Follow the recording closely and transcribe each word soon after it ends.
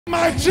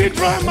My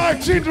children, my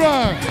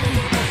children.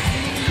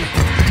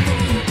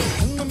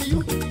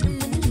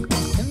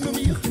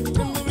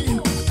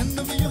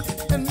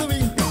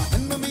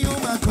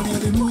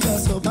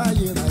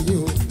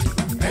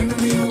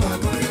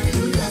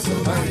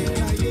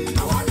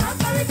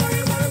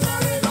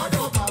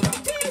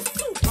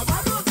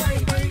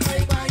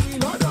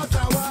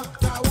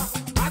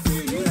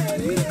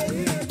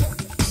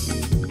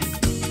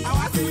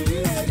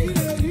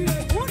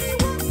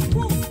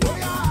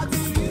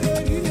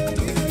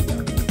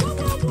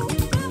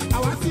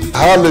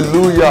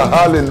 Hallelujah,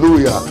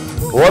 hallelujah.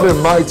 What a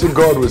mighty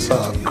God we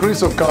serve.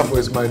 𝗙𝗁𝗏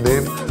is my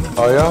name.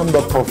 I am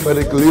the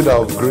prophetic leader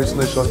of Grace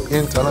Nation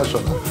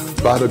International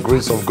by the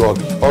grace of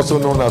God, also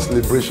known as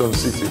Liberation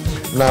City.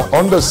 Now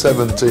on the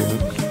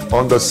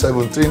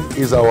 17th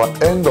is our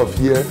end of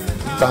year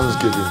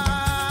Thanksgiving.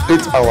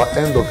 It's our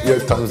end of year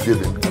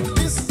Thanksgiving.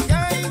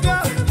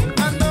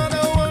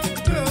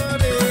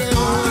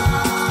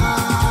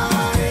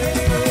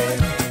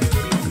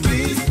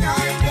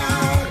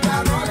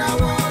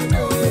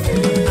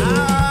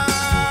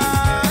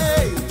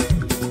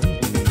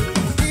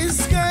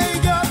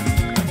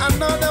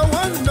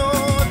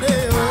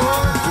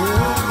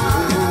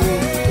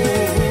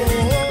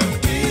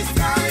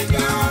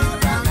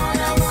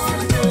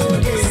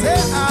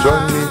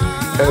 Join me,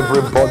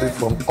 everybody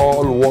from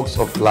all walks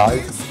of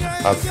life,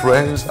 our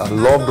friends, our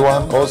loved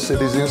ones, all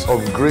citizens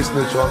of Grace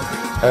Nation,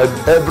 and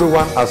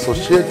everyone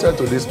associated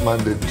to this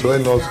mandate.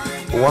 Join us.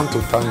 We want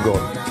to thank God.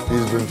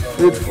 He's been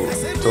faithful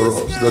to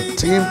us. The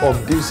theme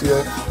of this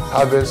year,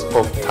 Harvest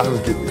of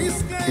Thanksgiving,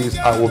 is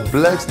I will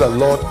bless the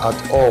Lord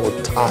at all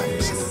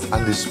times,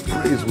 and His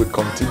praise will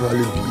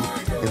continually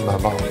be in my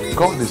mouth.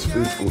 God is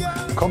faithful.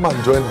 Come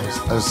and join us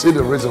and see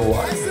the reason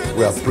why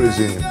we are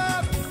praising Him.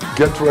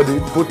 Get ready,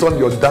 put on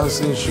your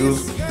dancing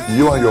shoes,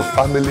 you and your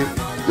family,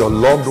 your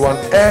loved one,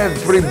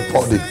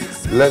 everybody.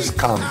 Let's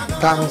come.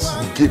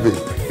 Thanksgiving.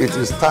 It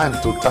is time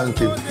to thank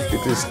Him.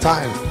 It is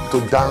time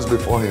to dance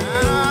before Him.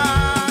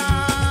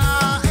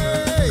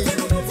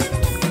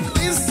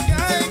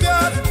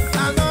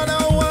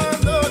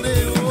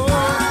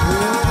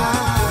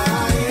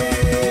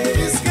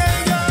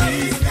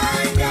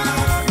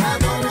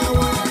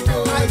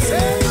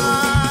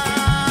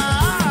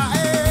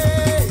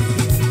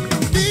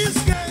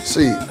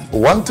 See,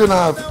 one thing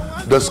I've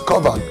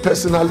discovered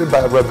personally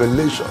by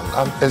revelation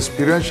and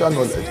experiential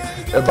knowledge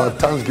about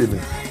Thanksgiving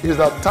is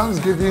that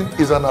Thanksgiving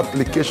is an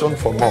application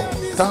for more.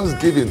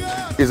 Thanksgiving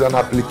is an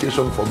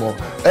application for more.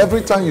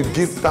 Every time you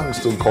give thanks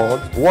to God,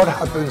 what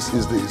happens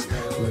is this.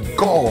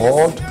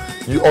 God,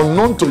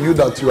 unknown to you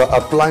that you are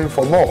applying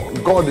for more.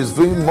 God is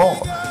doing more.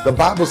 The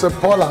Bible said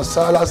Paul and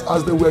Silas,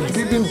 as they were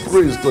giving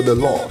praise to the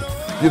Lord,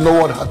 you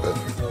know what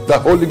happened? The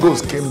Holy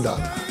Ghost came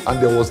down. And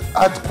there was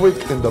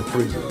earthquake in the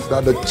prisons,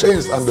 that the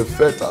chains and the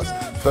fetters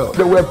fell.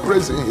 They were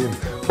praising Him.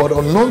 But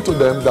unknown to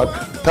them that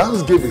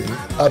thanksgiving,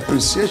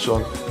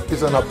 appreciation,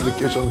 is an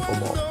application for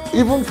more.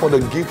 Even for the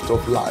gift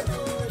of life,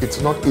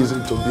 it's not easy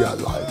to be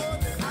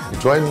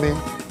alive. Join me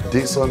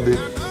this Sunday,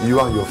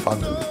 you and your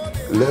family.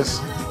 Let's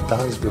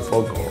dance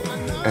before God.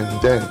 And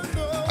then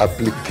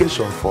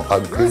application for a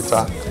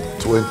greater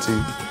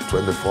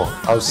 2024.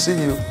 I'll see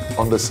you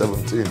on the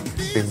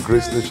 17th in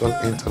Grace Nation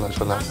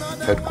International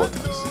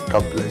Headquarters.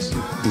 God bless you.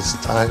 It's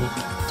time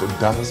to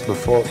dance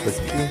before the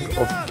King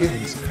of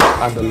Kings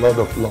and the Lord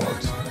of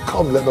Lords.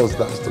 Come, let us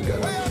dance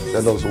together.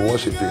 Let us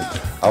worship Him.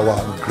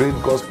 Our great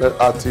gospel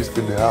artist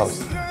in the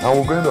house. And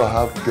we're going to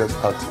have guest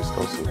artists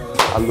also.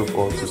 I look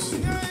forward to see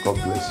you. God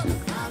bless you.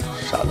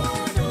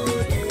 Shalom.